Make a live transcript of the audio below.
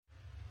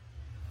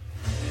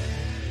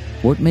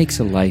What makes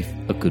a life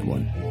a good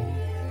one?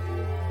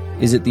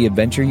 Is it the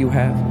adventure you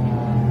have?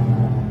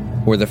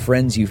 Or the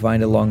friends you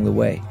find along the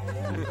way?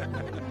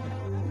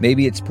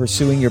 Maybe it's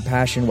pursuing your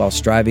passion while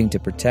striving to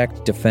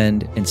protect,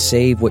 defend, and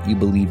save what you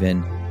believe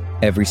in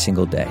every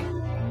single day.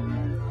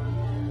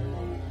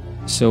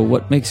 So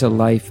what makes a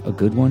life a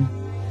good one?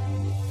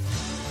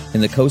 In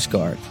the Coast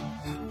Guard,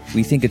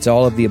 we think it's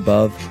all of the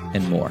above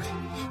and more.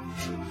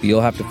 But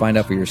you'll have to find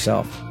out for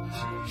yourself.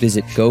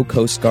 Visit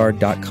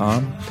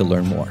gocoastguard.com to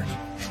learn more.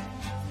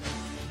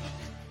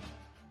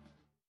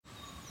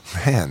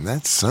 Man,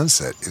 that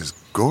sunset is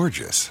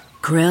gorgeous.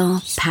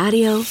 Grill,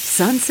 patio,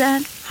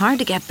 sunset. Hard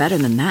to get better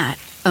than that.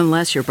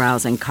 Unless you're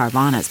browsing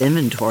Carvana's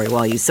inventory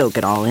while you soak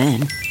it all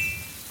in.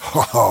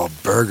 Oh,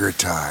 burger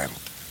time.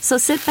 So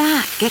sit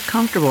back, get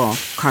comfortable.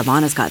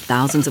 Carvana's got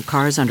thousands of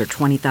cars under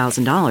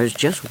 $20,000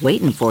 just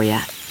waiting for you.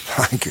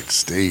 I could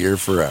stay here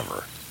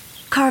forever.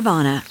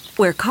 Carvana,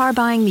 where car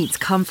buying meets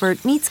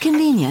comfort meets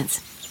convenience.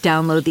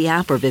 Download the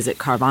app or visit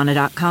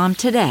Carvana.com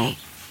today.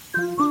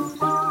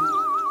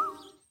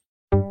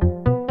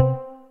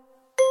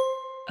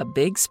 A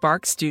Big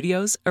Spark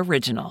Studios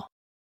original.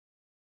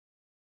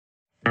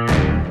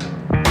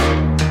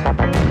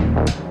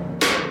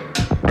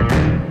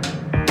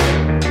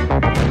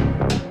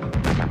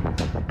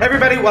 Hey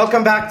everybody,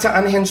 welcome back to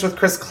Unhinged with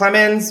Chris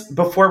Klemens.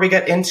 Before we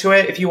get into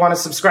it, if you want to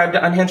subscribe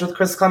to Unhinged with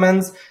Chris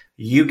Klemens,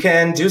 you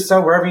can do so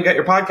wherever you get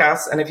your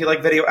podcasts. And if you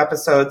like video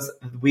episodes,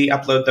 we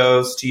upload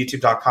those to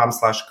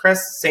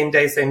youtube.com/Chris, same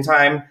day, same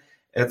time,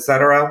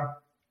 etc.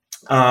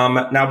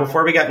 Now,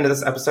 before we get into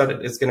this episode,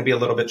 it is going to be a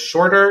little bit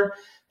shorter,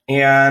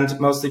 and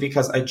mostly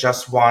because I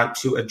just want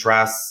to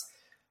address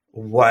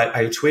what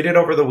I tweeted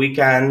over the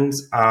weekend.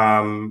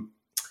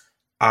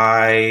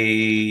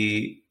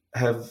 I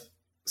have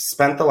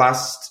spent the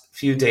last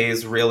few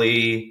days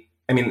really,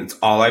 it's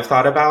all I've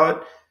thought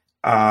about.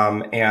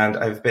 And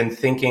I've been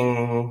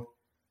thinking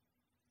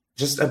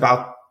just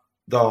about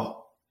the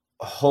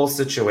whole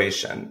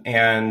situation.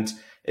 And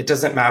it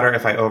doesn't matter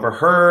if I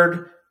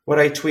overheard what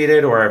I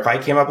tweeted or if I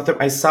came up with it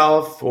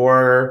myself,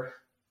 or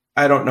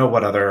I don't know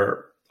what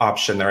other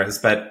option there is,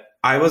 but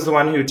I was the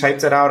one who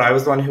typed it out. I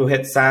was the one who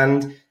hit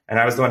send, and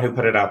I was the one who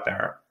put it out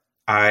there.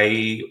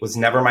 I was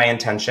never my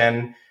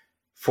intention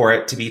for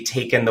it to be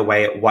taken the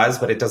way it was,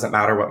 but it doesn't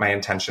matter what my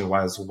intention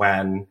was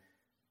when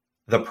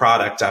the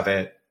product of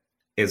it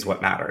is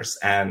what matters.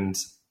 And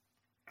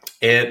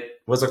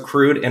it was a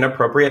crude,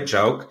 inappropriate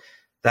joke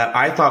that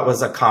I thought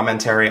was a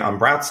commentary on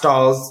brat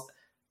stalls.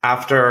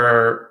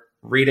 After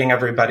reading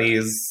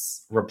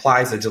everybody's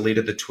replies, I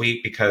deleted the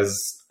tweet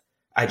because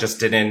I just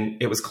didn't,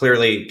 it was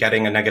clearly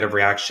getting a negative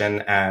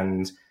reaction,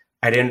 and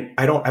I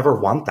don't ever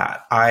want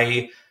that.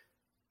 I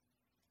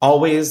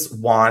always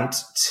want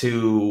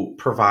to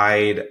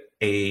provide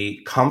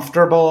a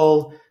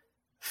comfortable,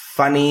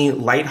 funny,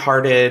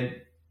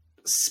 lighthearted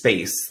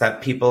space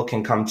that people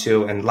can come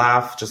to and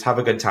laugh, just have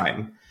a good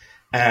time.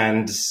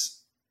 And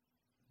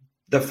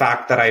the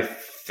fact that I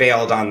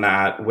failed on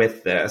that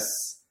with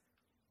this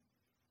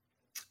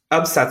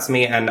upsets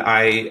me, and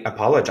I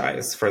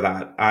apologize for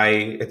that.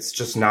 It's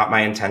just not my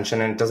intention,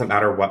 and it doesn't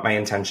matter what my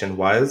intention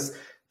was.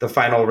 The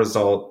final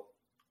result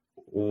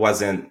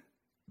wasn't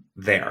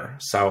there.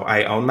 So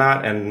I own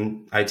that,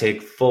 and I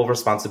take full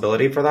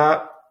responsibility for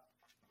that.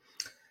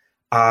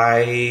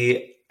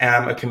 I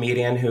am a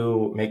comedian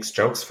who makes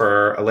jokes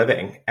for a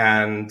living,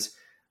 and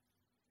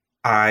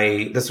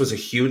this was a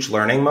huge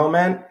learning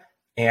moment,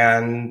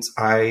 and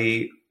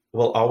I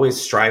will always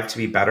strive to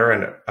be better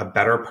and a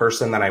better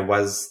person than I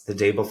was the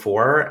day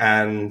before.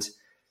 And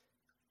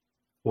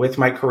with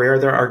my career,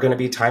 there are going to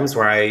be times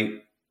where I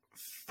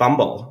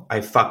fumble, I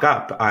fuck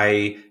up,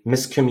 I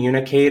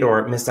miscommunicate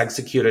or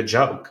misexecute a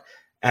joke.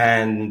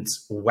 And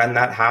when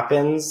that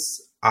happens,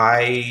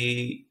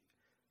 I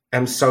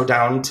am so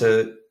down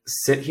to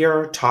sit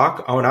here,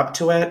 talk, own up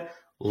to it,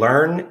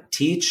 learn,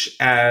 teach,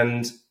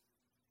 and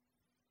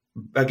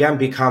again,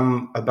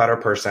 become a better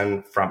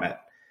person from it.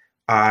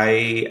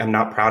 I am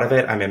not proud of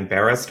it. I'm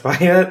embarrassed by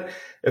it,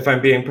 if I'm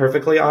being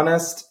perfectly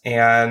honest.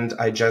 And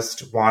I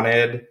just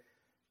wanted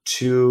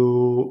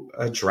to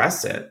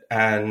address it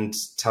and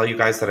tell you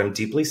guys that I'm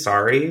deeply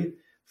sorry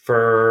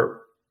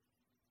for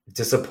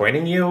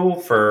disappointing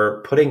you,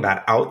 for putting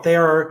that out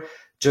there.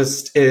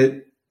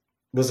 It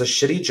was a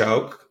shitty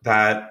joke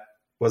that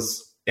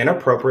was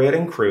inappropriate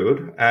and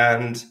crude.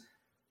 And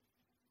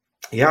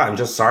yeah, I'm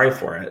just sorry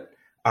for it.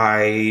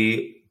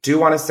 I do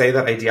want to say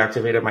that I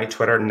deactivated my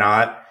Twitter,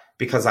 not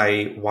because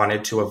I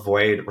wanted to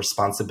avoid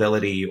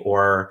responsibility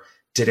or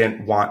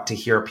didn't want to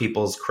hear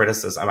people's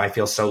criticism. I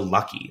feel so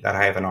lucky that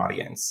I have an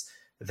audience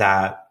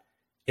that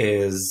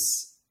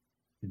is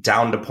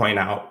down to point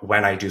out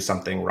when I do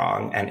something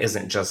wrong and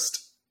isn't just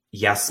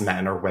yes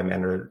men or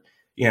women or,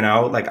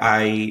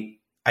 I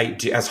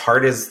do, as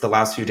hard as the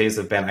last few days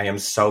have been, I am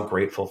so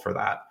grateful for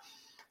that.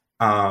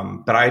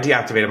 But I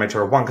deactivated my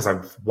Twitter, one, because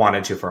I've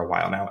wanted to for a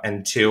while now.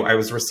 And two, I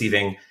was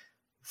receiving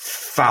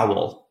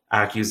foul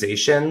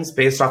accusations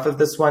based off of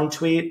this one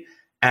tweet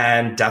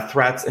and death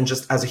threats. And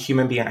just as a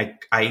human being,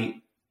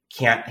 I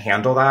can't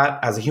handle that.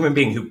 As a human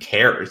being who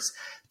cares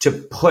to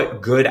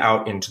put good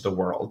out into the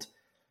world,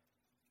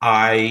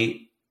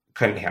 I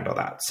couldn't handle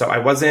that. So I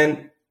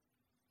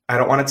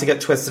don't want it to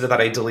get twisted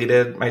that I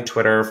deleted my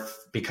Twitter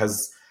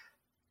because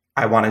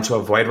I wanted to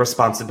avoid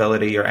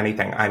responsibility or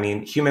anything. I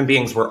mean, human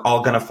beings, we're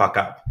all going to fuck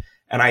up.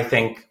 And I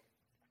think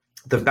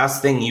the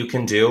best thing you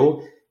can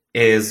do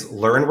is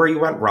learn where you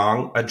went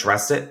wrong,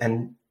 address it,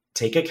 and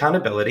take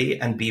accountability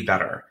and be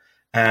better.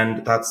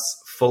 And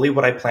that's fully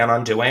what I plan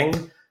on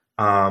doing.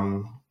 I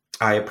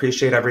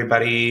appreciate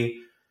everybody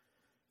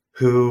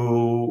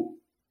who,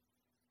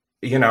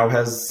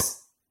 has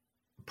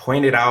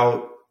pointed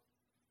out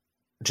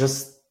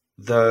just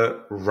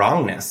the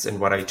wrongness in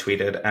what I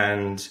tweeted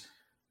and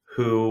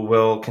who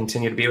will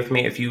continue to be with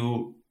me. If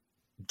you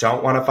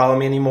don't want to follow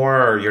me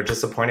anymore or you're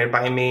disappointed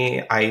by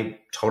me, I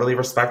totally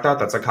respect that.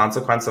 That's a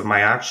consequence of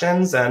my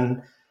actions,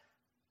 and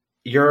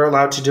you're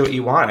allowed to do what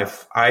you want.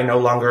 If I no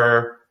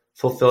longer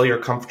fulfill your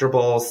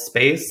comfortable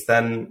space,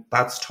 then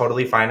that's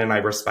totally fine, and I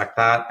respect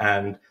that.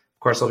 And of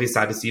course, I'll be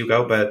sad to see you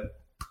go, but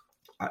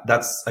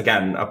that's,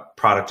 again, a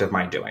product of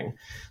my doing.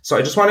 So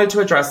I just wanted to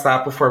address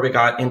that before we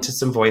got into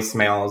some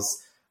voicemails,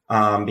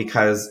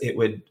 because it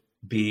would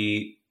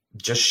be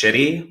just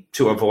shitty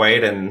to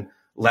avoid and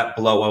let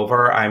blow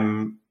over.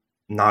 I'm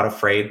not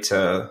afraid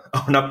to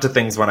own up to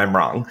things when I'm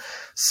wrong.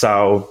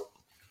 So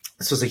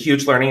this was a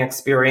huge learning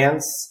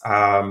experience.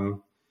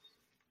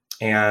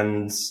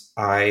 And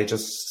I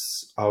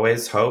just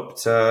always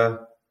hope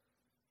to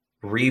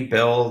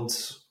rebuild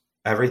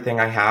everything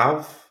I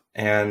have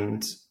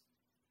and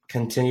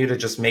continue to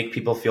just make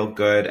people feel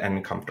good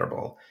and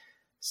comfortable.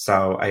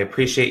 So I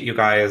appreciate you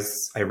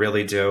guys. I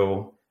really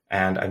do.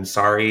 And I'm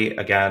sorry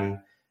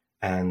again.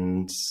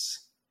 And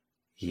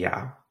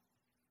yeah.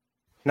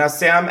 Now,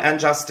 Sam and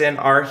Justin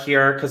are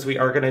here because we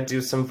are going to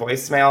do some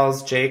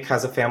voicemails. Jake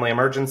has a family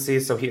emergency,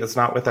 so he is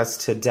not with us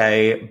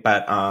today.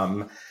 But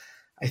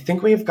I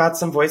think we've got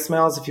some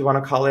voicemails if you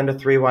want to call into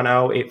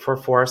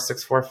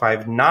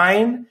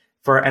 310-844-6459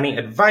 for any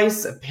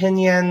advice,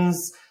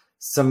 opinions,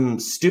 some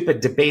stupid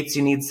debates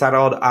you need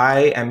settled.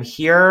 I am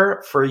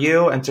here for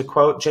you. And to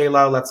quote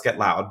J-Lo, let's get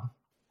loud.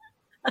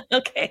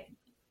 Okay.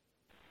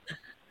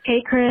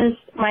 Hey, Chris.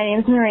 My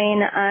name's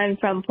Lorraine. I'm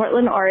from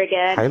Portland,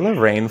 Oregon. Hi,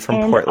 Lorraine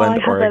from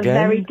Portland, Oregon. I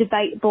have a very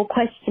debatable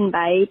question,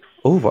 babes.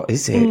 Oh, what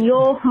is it? In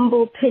your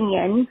humble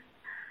opinion,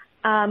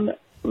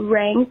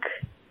 rank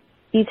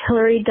these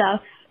Hilary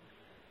Duff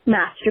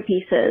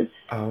masterpieces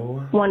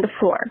 1 to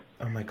 4.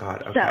 Oh, my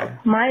God. Okay. So,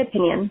 my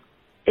opinion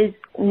is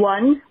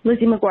 1,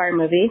 Lizzie McGuire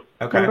movie.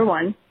 Okay. Number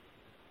 1,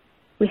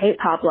 We Hate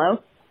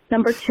Pablo.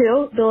 Number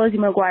 2, the Lizzie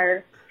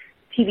McGuire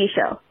TV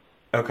show.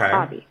 Okay.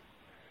 Abby.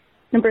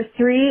 Number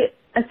 3,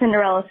 A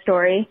Cinderella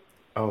Story.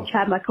 Oh.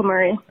 Chad Michael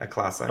Murray. A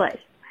classic. Play.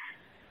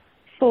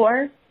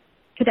 4,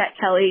 Cadet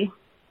Kelly.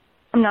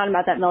 I'm not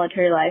about that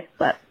military life,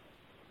 but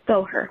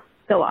go her.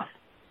 Go off.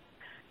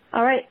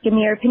 All right, give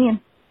me your opinion.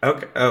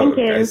 Okay. Oh, Thank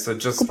you. Okay. So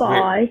just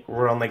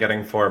we're only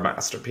getting 4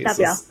 masterpieces.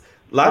 Love you.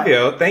 Love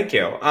you. Thank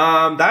you.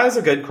 That is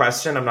a good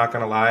question. I'm not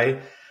going to lie.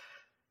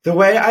 The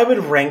way I would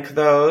rank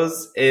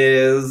those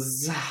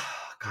is,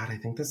 God, I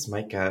think this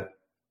might get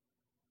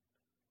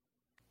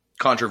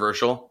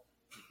controversial.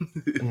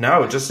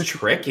 No, just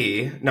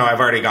tricky. No, I've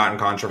already gotten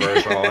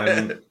controversial,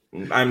 and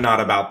I'm not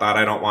about that.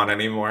 I don't want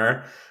any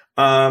more.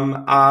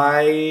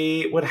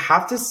 I would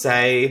have to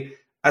say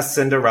A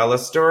Cinderella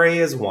Story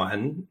is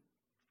 1.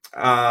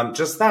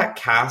 Just that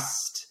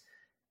cast.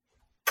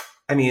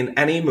 I mean,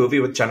 any movie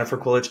with Jennifer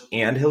Coolidge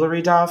and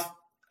Hilary Duff,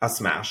 a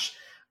smash.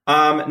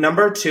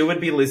 Number 2 would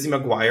be Lizzie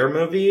McGuire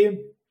movie.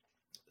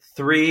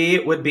 3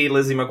 would be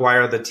Lizzie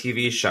McGuire, the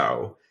TV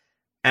show.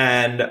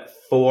 And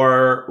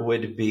 4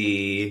 would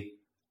be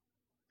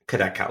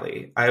Cadet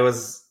Kelly.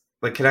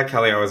 Cadet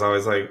Kelly, I was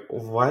always like,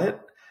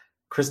 what?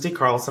 Christy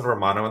Carlson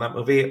Romano in that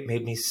movie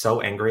made me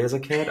so angry as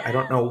a kid. I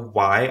don't know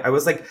why. I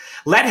was like,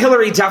 let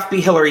Hilary Duff be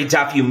Hilary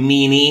Duff, you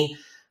meanie.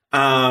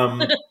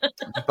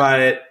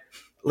 But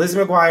Liz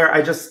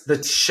McGuire,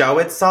 the show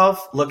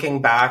itself,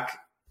 looking back,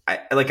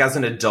 as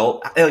an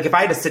adult, if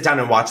I had to sit down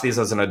and watch these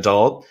as an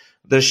adult,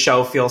 the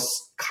show feels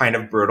kind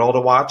of brutal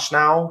to watch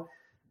now.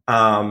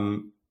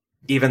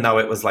 Even though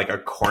it was like a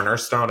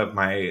cornerstone of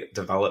my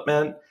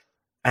development.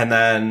 And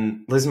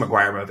then Liz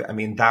McGuire movie, I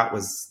mean, that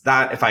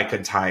if I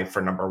could tie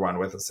for number 1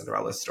 with A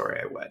Cinderella Story,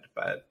 I would.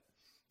 But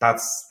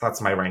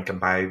that's my rank and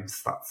vibes.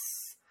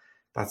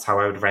 That's how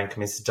I would rank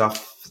Miss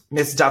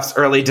Duff's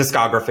early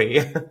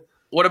discography.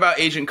 What about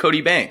Agent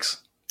Cody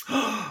Banks?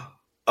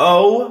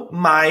 Oh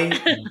my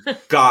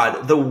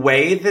God. The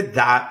way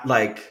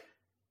that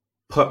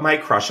put my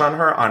crush on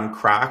her on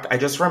crack. I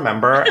just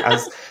remember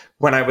as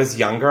when I was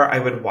younger, I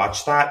would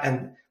watch that.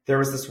 And there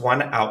was this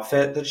one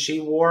outfit that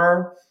she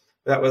wore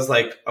that was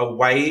like a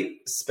white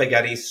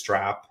spaghetti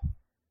strap,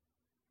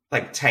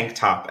 like tank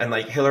top. And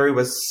Hilary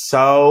was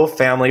so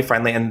family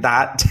friendly. And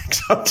that tank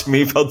top to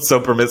me felt so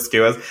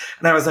promiscuous.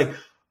 And I was like,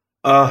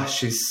 oh,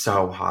 she's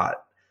so hot.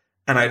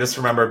 And I just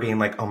remember being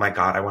like, oh my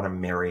God, I want to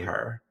marry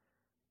her.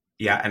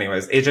 Yeah,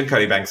 anyways, Agent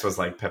Cody Banks was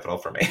pivotal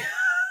for me.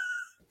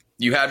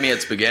 You had me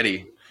at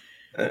spaghetti.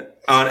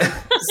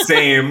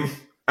 Same.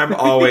 I'm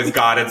always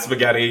God at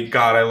spaghetti.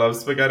 God, I love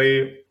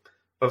spaghetti.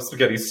 Love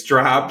spaghetti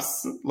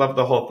straps. Love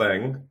the whole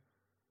thing.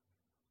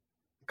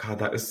 God,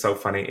 that is so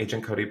funny.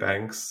 Agent Cody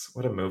Banks.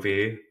 What a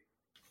movie.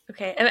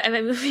 Okay, am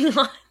I moving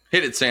on?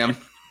 Hit it, Sam.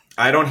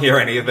 I don't hear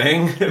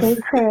anything. Hey,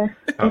 Chris.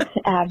 It's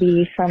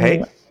Abby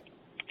from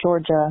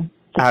Georgia.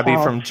 Abby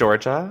from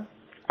Georgia?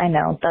 I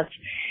know.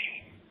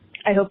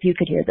 I hope you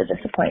could hear the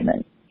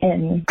disappointment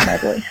in my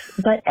voice.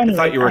 But anyway, I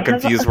thought you were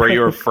confused where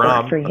you were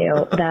from. For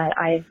you that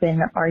I've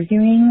been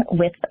arguing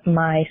with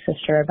my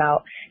sister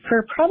about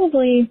for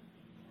probably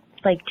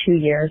like 2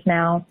 years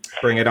now.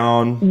 Bring it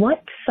on.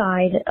 What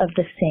side of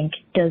the sink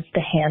does the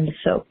hand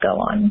soap go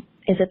on?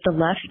 Is it the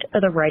left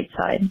or the right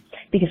side?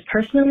 Because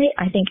personally,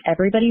 I think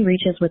everybody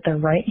reaches with their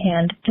right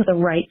hand to the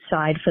right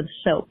side for the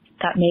soap.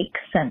 That makes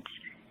sense.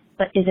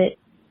 But is it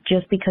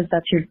just because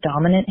that's your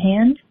dominant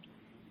hand?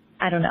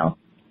 I don't know.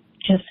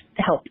 Just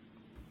help.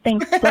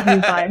 Thanks. Love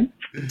you. Bye.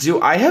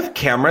 Do I have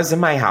cameras in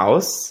my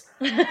house?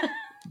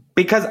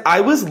 Because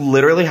I was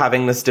literally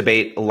having this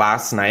debate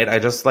last night. I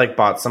just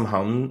bought some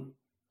home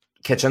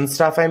kitchen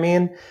stuff,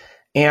 and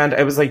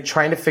I was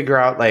trying to figure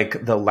out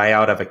the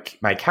layout of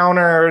my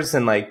counters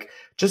and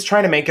just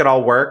trying to make it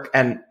all work.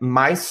 And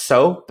my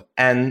soap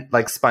and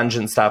sponge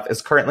and stuff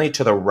is currently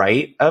to the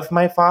right of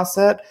my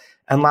faucet.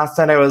 And last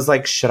night I was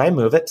should I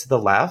move it to the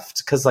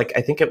left? Because I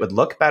think it would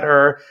look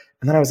better.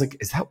 And then I was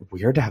is that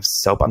weird to have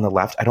soap on the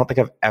left? I don't think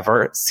I've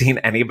ever seen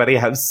anybody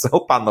have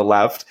soap on the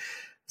left.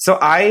 So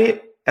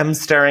I am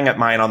staring at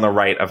mine on the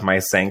right of my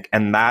sink.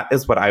 And that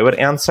is what I would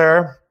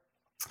answer.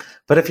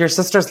 But if your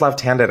sister's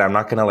left-handed, I'm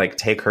not going to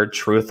take her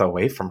truth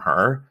away from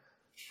her.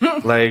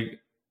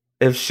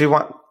 If she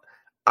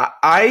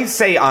I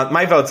say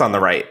my vote's on the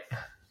right.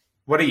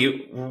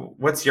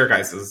 What's your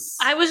guys's?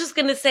 I was just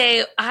going to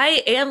say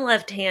I am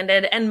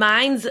left-handed and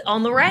mine's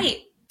on the right.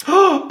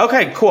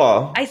 Okay,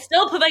 cool. I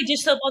still put my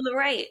dish soap on the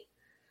right,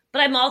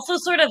 but I'm also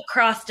sort of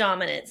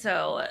cross-dominant,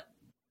 so.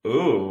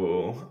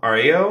 Ooh, are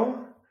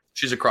you?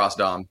 She's a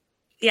cross-dom.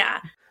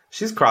 Yeah.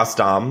 She's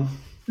cross-dom.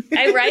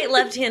 I write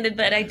left-handed,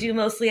 but I do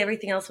mostly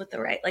everything else with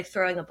the right, like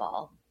throwing a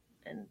ball.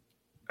 And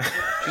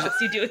what else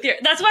do you do with your...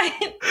 That's why...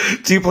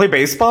 Do you play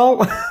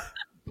baseball?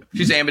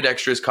 She's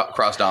ambidextrous,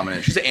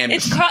 cross-dominant. She's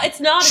It's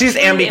not... She's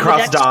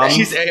ambi-cross-dom.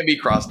 She's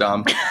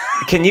ambi-cross-dom.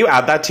 Can you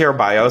add that to your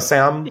bio,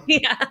 Sam?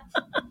 Yeah.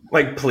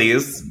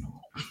 Please?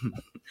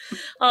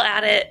 I'll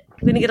add it.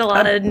 I'm going to get a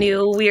lot of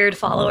new weird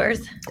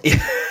followers.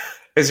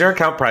 Is your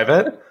account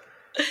private?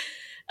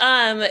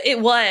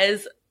 It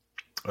was...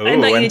 Ooh,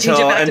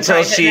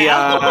 until she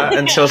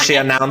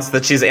announced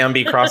that she's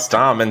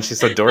ambi-cross-dom and she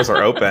said doors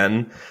are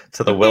open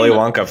to the Willy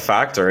Wonka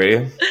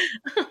factory.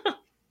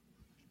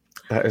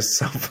 That is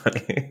so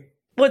funny.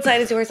 What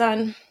side is yours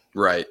on?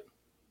 Right.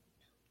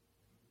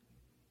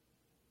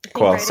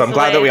 Cool. So I'm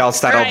glad that we all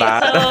settled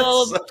that.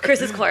 So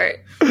Chris's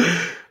court.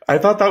 I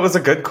thought that was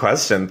a good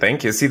question.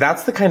 Thank you. See,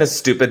 that's the kind of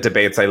stupid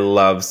debates I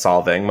love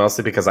solving,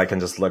 mostly because I can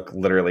just look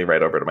literally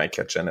right over to my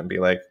kitchen and be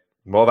like,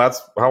 well, that's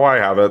how I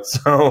have it.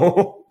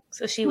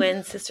 So she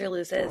wins, sister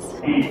loses.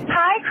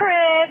 Hi,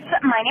 Chris.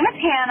 My name is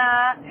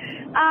Hannah.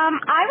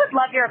 I would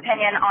love your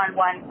opinion on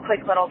one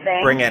quick little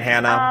thing. Bring it,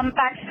 Hannah.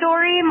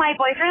 Backstory, my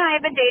boyfriend and I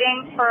have been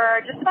dating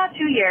for just about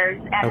 2 years.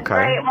 And It's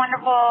great,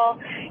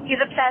 wonderful. He's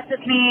obsessed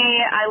with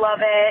me. I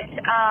love it.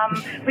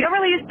 We don't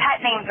really use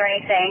pet names or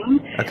anything.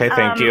 Okay,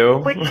 thank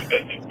you. Which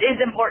is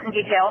important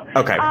detail.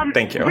 Okay,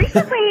 thank you.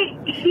 Recently,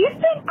 he's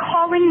been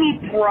calling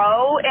me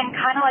bro in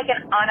kind of an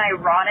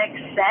unironic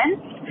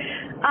sense.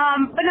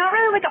 But not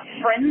really a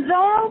friend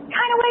zone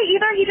kind of way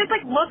either. He just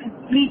looks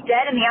me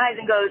dead in the eyes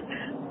and goes,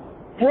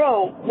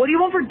 bro, what do you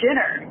want for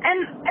dinner?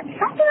 And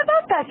something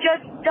about that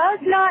just does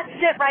not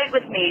sit right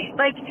with me.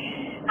 I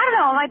don't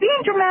know, am I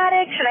being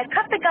dramatic? Should I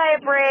cut the guy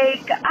a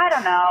break? I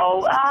don't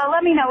know.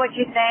 Let me know what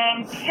you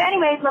think.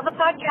 Anyways, love the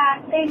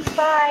podcast. Thanks,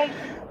 bye.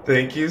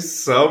 Thank you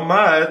so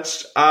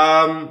much.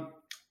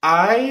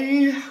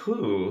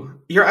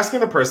 You're asking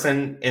the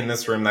person in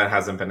this room that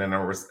hasn't been in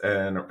I was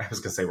going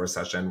to say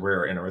recession.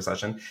 We're in a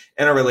recession,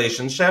 in a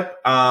relationship.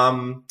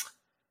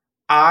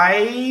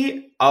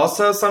 I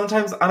also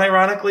sometimes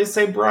unironically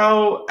say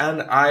bro,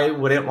 and I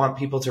wouldn't want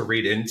people to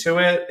read into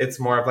it. It's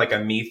more of a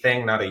me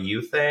thing, not a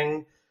you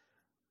thing.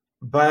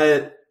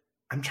 But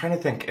I'm trying to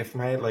think if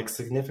my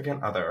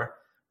significant other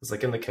was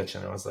in the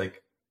kitchen and was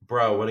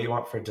bro, what do you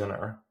want for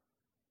dinner?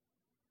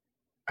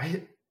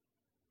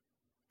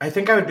 I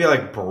think I would be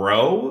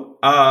bro.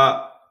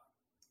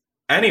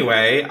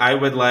 Anyway, I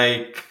would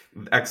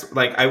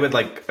I would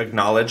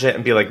acknowledge it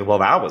and be well,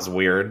 that was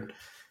weird,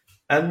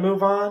 and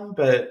move on.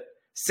 But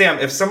Sam,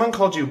 if someone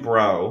called you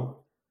bro,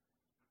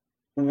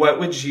 how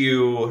would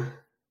you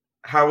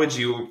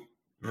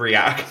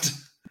react?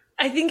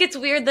 I think it's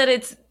weird that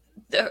it's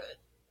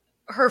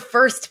her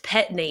first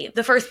pet name.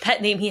 The first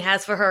pet name he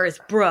has for her is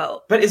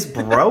bro. But is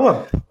bro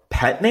a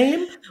pet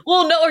name?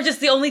 Well, no, or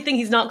just the only thing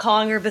he's not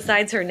calling her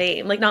besides her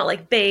name.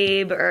 Not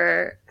babe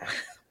or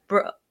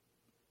bro.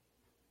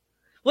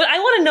 Well, I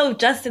want to know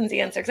Justin's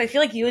answer because I feel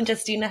like you and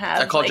Justina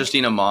have. I call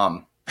Justina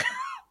mom.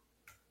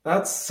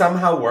 That's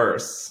somehow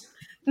worse.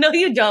 No,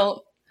 you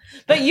don't.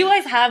 But you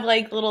guys have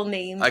like little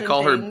names. I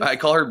call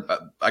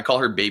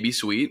her Baby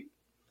Sweet.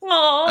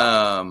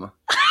 Aww.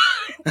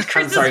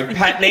 I'm sorry.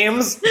 Pet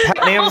names.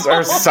 Pet names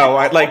are so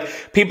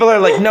like people are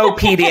like no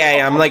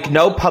PDA. I'm like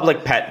no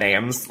public pet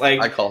names.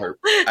 Like I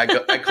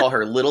call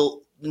her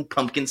Little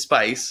Pumpkin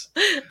Spice.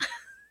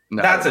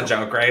 No, that's a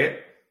joke, right?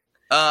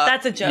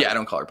 That's a joke. Yeah, I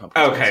don't call her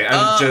Pumpkin. Okay,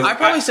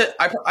 Spice.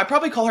 I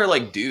probably call her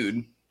like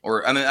dude,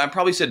 or I mean, I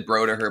probably said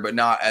bro to her, but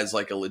not as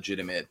like a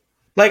legitimate.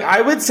 Like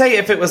I would say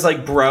if it was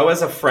like bro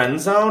as a friend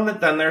zone,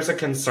 then there's a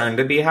concern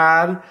to be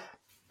had.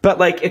 But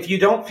like if you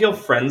don't feel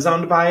friend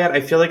zoned by it,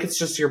 I feel like it's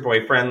just your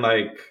boyfriend.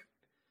 Like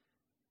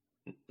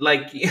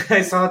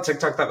I saw a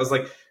TikTok that was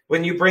like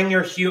when you bring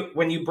your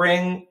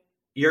humor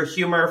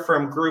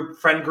from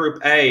friend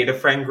group A to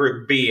friend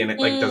group B and it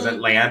like doesn't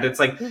land. It's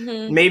like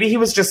maybe he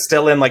was just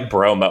still in like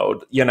bro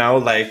mode, you know?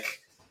 Like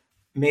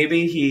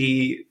maybe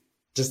he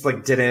just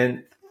like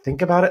didn't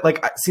think about it.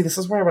 Like see, this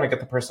is where I want to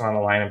get the person on the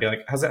line and be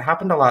like, has it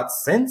happened a lot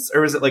since,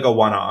 or is it like a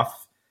one-off?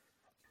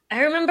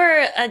 I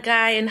remember a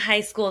guy in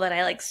high school that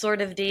I like sort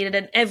of dated,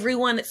 and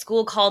everyone at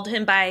school called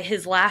him by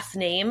his last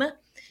name.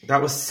 That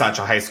was such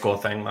a high school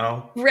thing,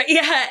 though. Right?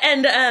 Yeah,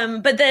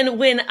 and but then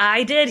when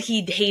I did,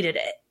 he hated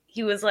it.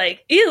 He was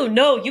like, "Ew,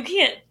 no, you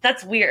can't.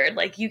 That's weird.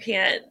 Like, you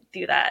can't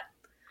do that."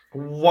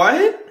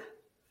 What?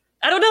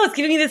 I don't know. It's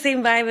giving me the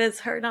same vibe as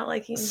her not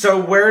liking. So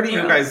where do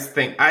you guys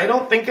think? I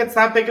don't think it's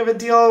that big of a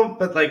deal,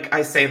 but like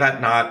I say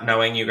that not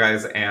knowing you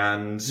guys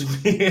and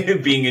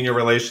being in your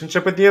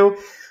relationship with you.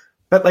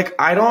 But, like,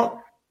 I don't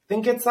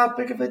think it's that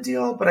big of a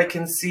deal, but I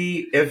can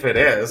see if it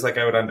is. Like,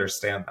 I would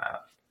understand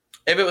that.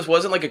 If it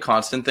wasn't, like, a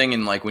constant thing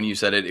and, like, when you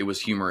said it, it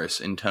was humorous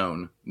in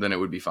tone, then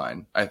it would be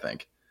fine, I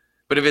think.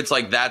 But if it's,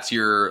 like, that's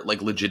your,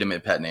 like,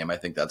 legitimate pet name, I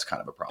think that's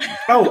kind of a problem.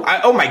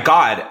 Oh, my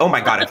God. Oh,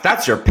 my God. If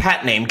that's your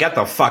pet name, get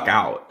the fuck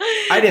out.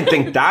 I didn't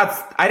think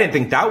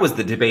that was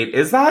the debate.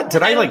 Is that?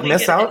 Did I like,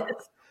 miss out?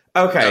 Is.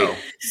 Okay. No.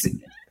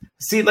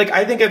 See, like,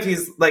 I think if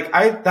he's, like,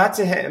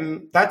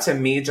 that to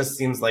me just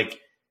seems like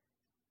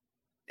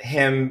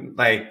him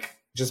like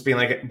just being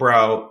like,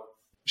 bro,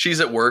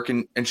 she's at work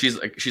and she's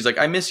like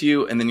I miss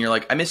you, and then you're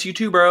like I miss you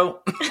too,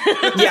 bro.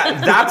 Yeah,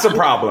 that's a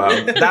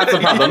problem.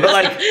 But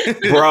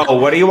like, bro,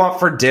 what do you want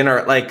for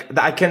dinner? Like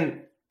I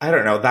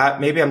don't know, that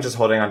maybe I'm just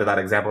holding on to that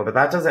example, but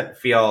that doesn't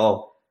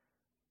feel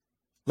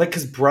like,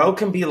 because bro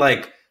can be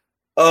like,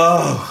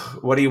 oh,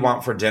 what do you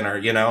want for dinner,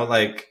 you know?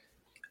 Like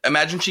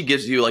imagine she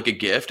gives you like a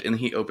gift and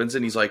he opens it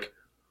and he's like,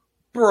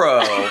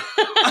 bro.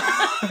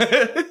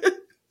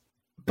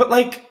 But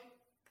like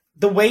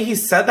the way he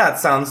said that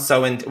sounds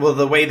so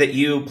the way that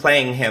you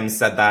playing him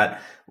said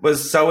that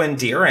was so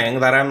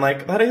endearing that I'm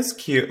like, that is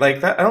cute.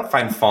 Like that, I don't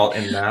find fault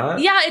in that.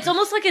 Yeah, it's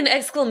almost like an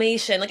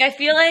exclamation. Like I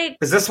feel like,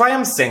 is this why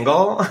I'm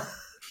single?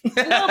 No,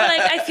 but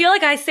like I feel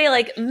like I say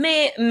like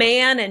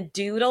man and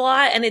dude a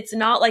lot, and it's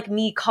not like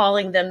me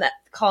calling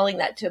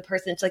that to a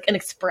person. It's like an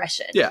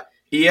expression.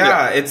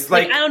 Yeah, it's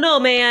like I don't know,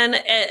 man.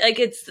 Like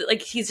it's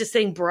like he's just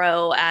saying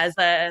bro as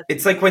a.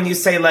 It's like when you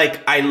say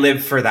like I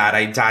live for that,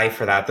 I die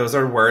for that. Those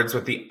are words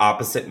with the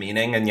opposite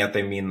meaning, and yet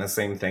they mean the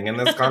same thing in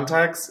this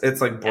context.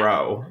 It's like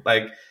bro,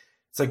 like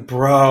it's like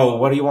bro.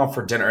 What do you want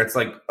for dinner? It's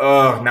like,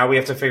 oh, now we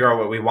have to figure out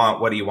what we want.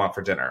 What do you want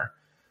for dinner?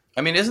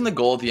 I mean, isn't the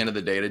goal at the end of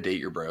the day to date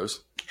your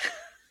bros?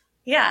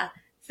 Yeah,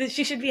 so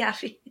she should be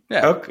happy.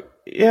 Yeah. Okay.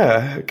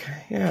 Yeah.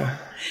 Okay. Yeah.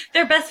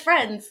 They're best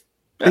friends.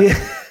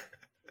 Yeah.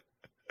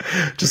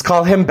 Just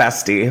call him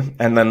bestie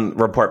and then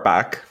report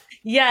back.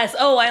 Yes.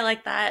 Oh, I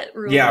like that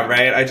rule. Yeah,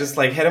 right. I just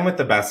like hit him with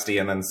the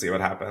bestie and then see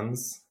what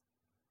happens.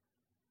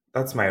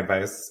 That's my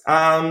advice.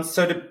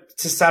 So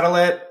to settle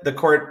it,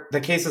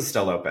 the case is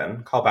still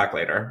open. Call back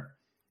later.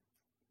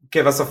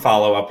 Give us a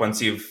follow-up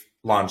once you've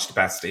launched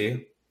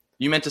bestie.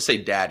 You meant to say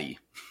daddy.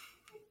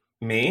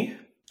 Me?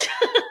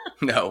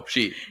 No,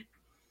 she.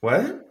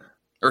 What?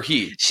 Or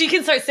he. She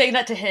can start saying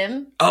that to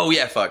him. Oh,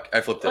 yeah, fuck.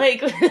 I flipped it.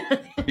 Like,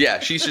 yeah,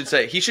 he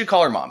should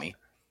call her mommy.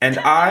 And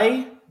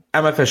I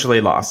am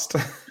officially lost.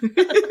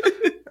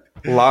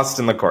 Lost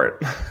in the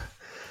court.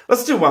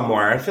 Let's do one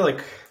more. I feel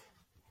like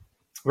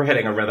we're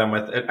hitting a rhythm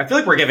with it. I feel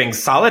like we're giving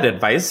solid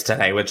advice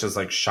today, which is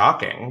like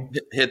shocking.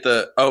 Hit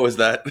the, oh, is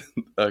that?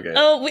 Okay.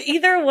 Oh,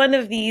 either one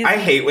of these. I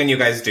hate when you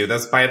guys do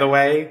this, by the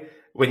way.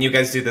 When you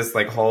guys do this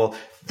like whole,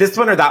 this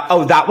one or that,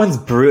 oh, that one's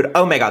brutal.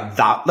 Oh my God,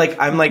 that, like,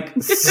 I'm like,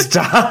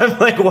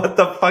 stop. Like, what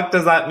the fuck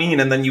does that mean?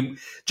 And then you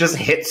just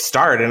hit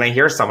start and I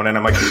hear someone and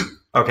I'm like,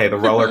 okay, the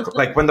roller,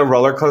 like when the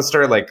roller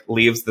coaster like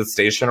leaves the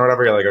station or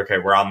whatever, you're like, okay,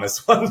 we're on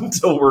this one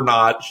until we're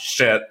not.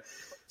 Shit.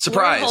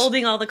 Surprise. We're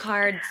holding all the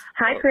cards.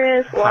 Hi,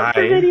 Chris. Love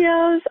the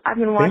videos. I've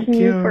been watching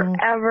you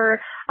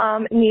forever.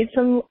 Need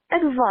some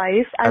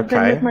advice. I've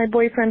been with my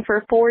boyfriend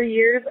for 4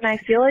 years and I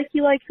feel like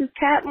he likes his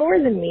cat more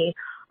than me.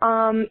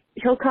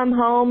 He'll come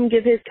home,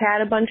 give his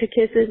cat a bunch of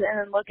kisses, and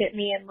then look at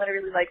me and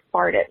literally like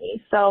fart at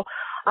me. So,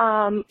 what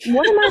am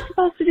I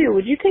supposed to do?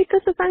 Would you take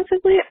this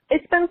offensively?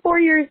 It's been 4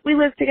 years. We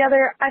lived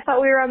together. I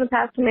thought we were on the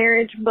path to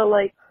marriage, but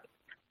like,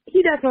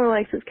 he definitely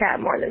likes his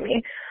cat more than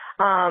me.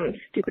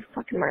 Stupid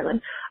fucking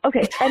Marlon.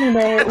 Okay,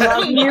 anyway,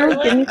 love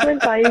you. Give me some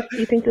advice. Do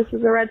you think this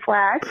is a red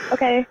flag?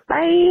 Okay,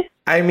 bye.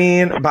 I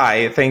mean,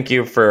 bye. Thank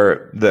you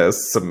for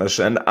this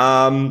submission.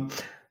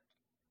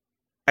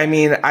 I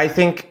mean, I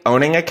think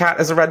owning a cat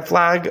is a red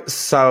flag,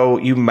 so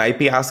you might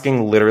be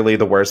asking literally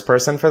the worst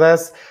person for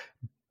this.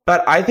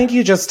 But I think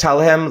you just tell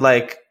him,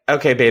 like,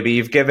 okay, baby,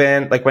 you've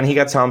given, like, when he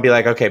gets home, be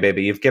like, okay,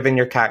 baby, you've given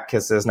your cat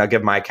kisses. Now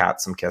give my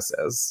cat some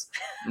kisses.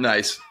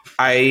 Nice.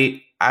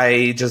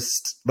 I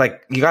just,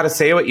 like, you got to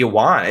say what you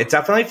want. It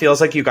definitely feels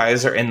like you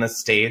guys are in the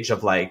stage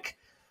of, like,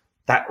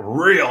 that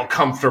real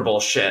comfortable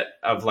shit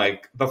of,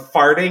 like, the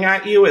farting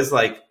at you is,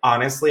 like,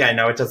 honestly, I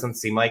know it doesn't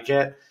seem like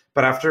it,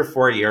 but after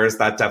 4 years,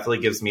 that definitely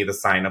gives me the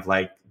sign of,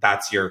 like,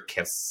 that's your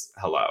kiss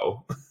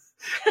hello.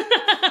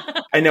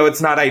 I know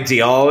it's not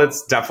ideal.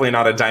 It's definitely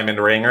not a diamond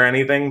ring or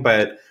anything,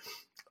 but,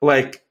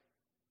 like,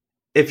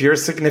 if your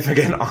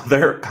significant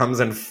other comes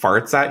and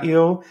farts at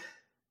you,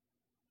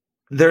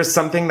 there's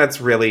something that's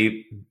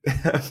really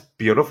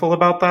beautiful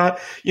about that,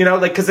 you know,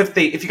 like, because if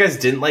you guys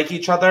didn't like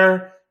each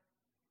other,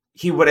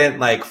 he wouldn't,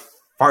 like,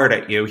 fart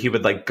at you. He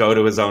would, like, go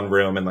to his own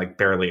room and, like,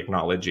 barely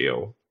acknowledge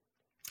you.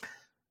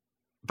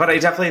 But I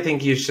definitely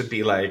think you should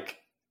be like,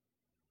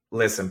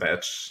 listen,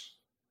 bitch,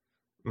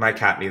 my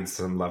cat needs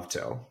some love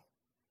too.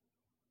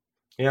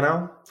 You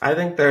know, I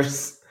think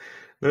there's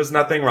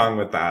nothing wrong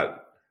with that.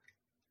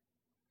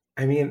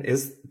 I mean,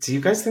 do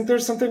you guys think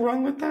there's something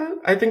wrong with that?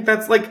 I think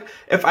that's like,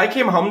 if I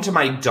came home to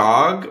my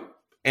dog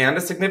and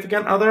a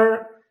significant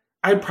other,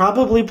 I'd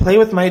probably play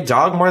with my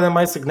dog more than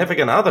my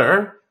significant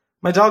other.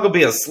 My dog will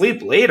be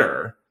asleep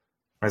later.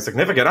 My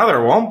significant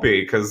other won't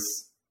be,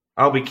 because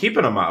I'll be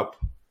keeping him up.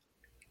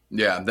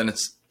 Yeah, then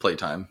it's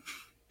playtime.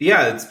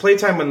 Yeah, it's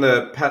playtime when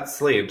the pet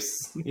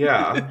sleeps.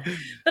 Yeah.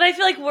 But I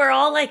feel like we're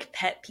all like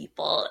pet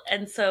people.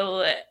 And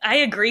so I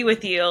agree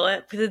with you.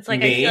 Because it's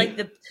like, Me? I feel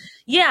like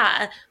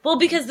yeah. Well,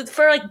 because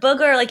for like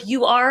Booger, like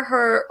you are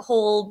her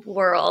whole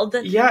world.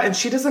 Yeah, and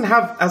she doesn't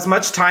have as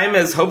much time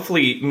as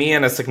hopefully me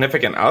and a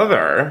significant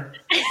other.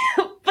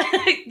 But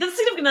the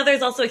significant other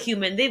is also a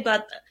human. They've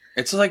got...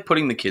 It's like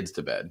putting the kids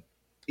to bed.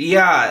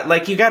 Yeah,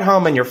 like you get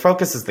home and your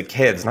focus is the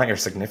kids, not your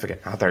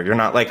significant other. You're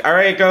not like, all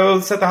right, go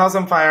set the house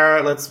on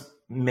fire. Let's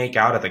make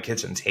out at the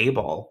kitchen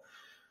table.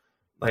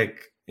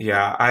 Like,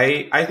 yeah,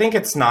 I think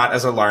it's not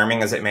as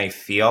alarming as it may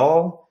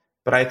feel,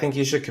 but I think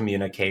you should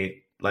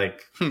communicate.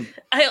 Like,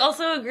 I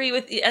also agree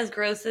with, as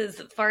gross as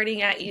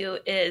farting at you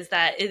is,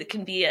 that it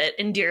can be an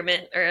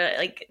endearment or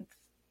like...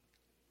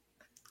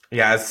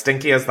 Yeah, as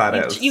stinky as that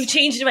is. You've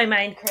changed my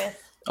mind, Chris.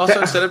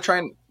 Also, instead of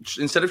trying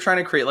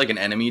to create like an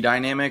enemy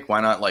dynamic, why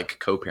not like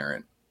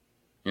co-parent?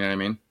 You know what I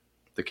mean?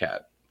 The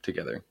cat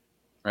together,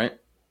 right?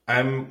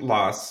 I'm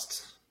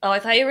lost. Oh, I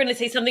thought you were going to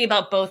say something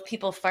about both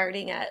people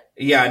farting at...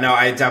 Yeah, no,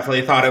 I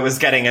definitely thought it was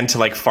getting into,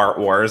 like, fart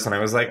wars, and I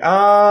was like,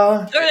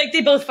 Or, like,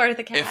 they both fart at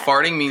the cat. If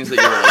farting means that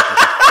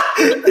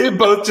your relationship... They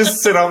both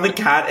just sit on the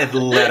cat and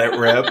let it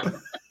rip.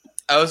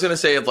 I was going to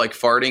say, if, like,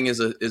 farting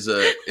is a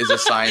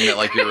sign that,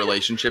 like, your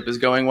relationship is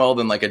going well,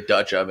 then, like, a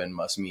Dutch oven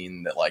must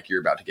mean that, like, you're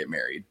about to get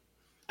married.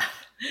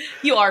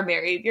 You are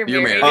married. You're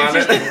married.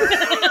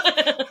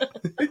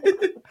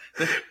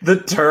 The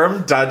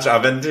term Dutch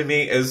oven to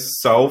me is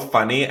so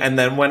funny. And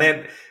then when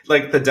it,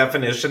 like, the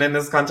definition in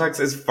this context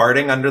is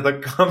farting under the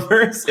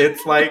covers,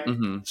 it's like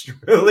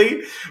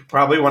truly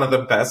probably one of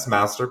the best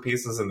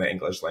masterpieces in the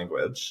English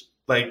language.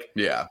 Like,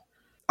 yeah.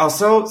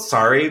 Also,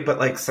 sorry, but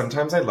like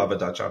sometimes I love a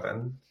Dutch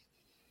oven.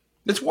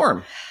 It's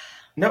warm.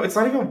 No, it's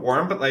not even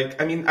warm, but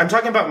like, I mean, I'm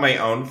talking about my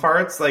own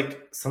farts.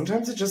 Like,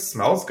 sometimes it just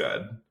smells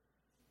good.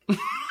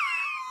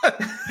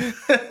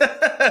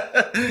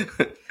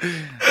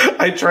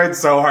 I tried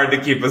so hard to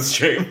keep a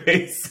straight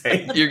face.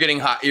 You're getting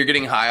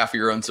high off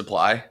your own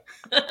supply.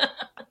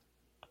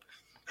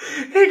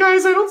 Hey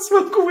guys, I don't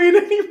smoke weed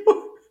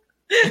anymore.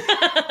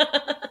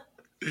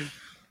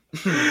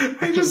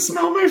 I just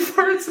smell my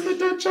farts in the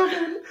Dutch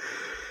oven.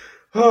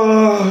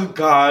 Oh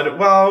God.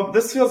 Well,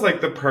 this feels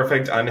like the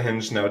perfect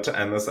unhinged note to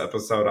end this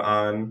episode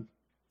on.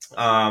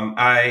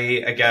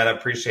 I again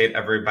appreciate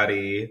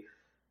everybody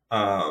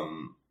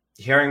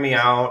hearing me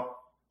out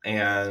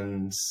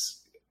and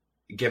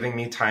giving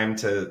me time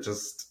to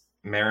just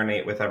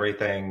marinate with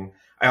everything.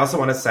 I also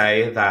want to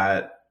say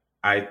that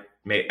I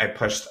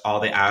pushed all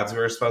the ads we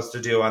were supposed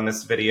to do on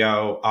this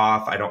video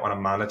off. I don't want to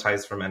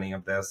monetize from any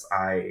of this.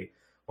 I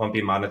won't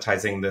be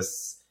monetizing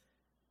this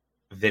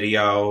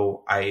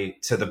video.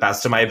 To the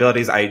best of my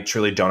abilities, I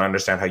truly don't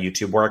understand how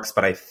YouTube works,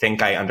 but I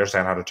think I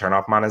understand how to turn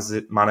off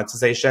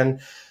monetization.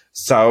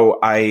 So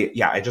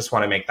I just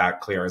want to make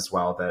that clear as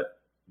well, that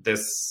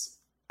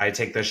I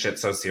take this shit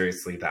so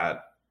seriously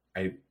that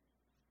I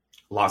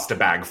lost a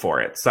bag for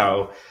it.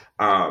 So,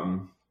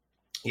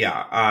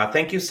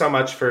 thank you so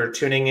much for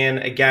tuning in.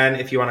 Again,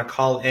 if you want to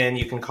call in,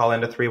 you can call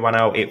into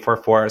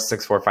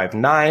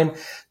 310-844-6459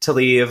 to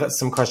leave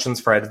some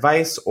questions for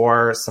advice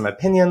or some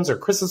opinions or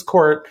Chris's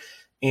court.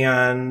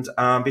 And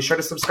be sure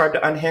to subscribe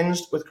to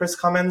Unhinged with Chris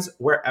Cummins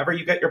wherever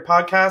you get your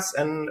podcasts.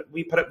 And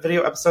we put up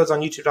video episodes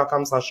on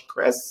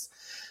youtube.com/Chris.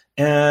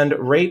 and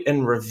rate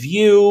and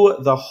review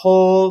the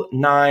whole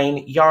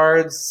 9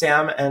 yards.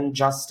 Sam and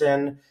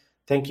Justin,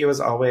 thank you as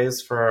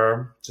always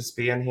for just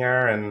being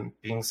here and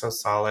being so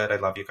solid. I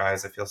love you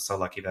guys. I feel so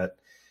lucky that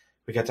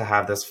we get to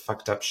have this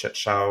fucked up shit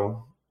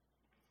show.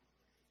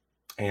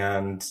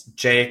 And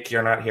Jake,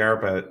 you're not here,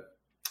 but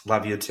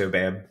love you too,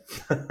 babe.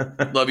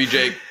 Love you,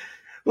 Jake.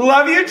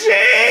 Love you,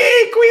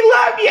 Jake. We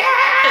love you.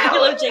 I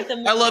love Jake the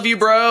most. I love you,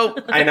 bro.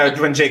 I know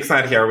when Jake's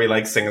not here, we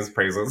like sing his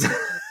praises.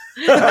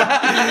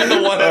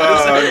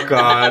 Oh,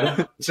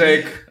 God.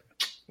 Jake,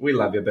 we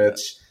love you, bitch.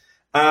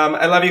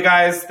 I love you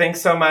guys. Thanks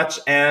so much.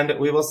 And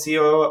we will see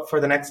you for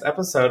the next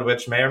episode,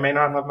 which may or may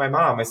not have my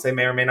mom. I say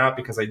may or may not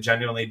because I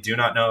genuinely do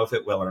not know if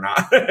it will or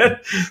not.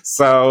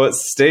 So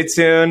stay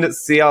tuned.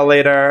 See y'all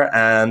later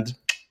and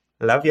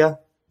love ya.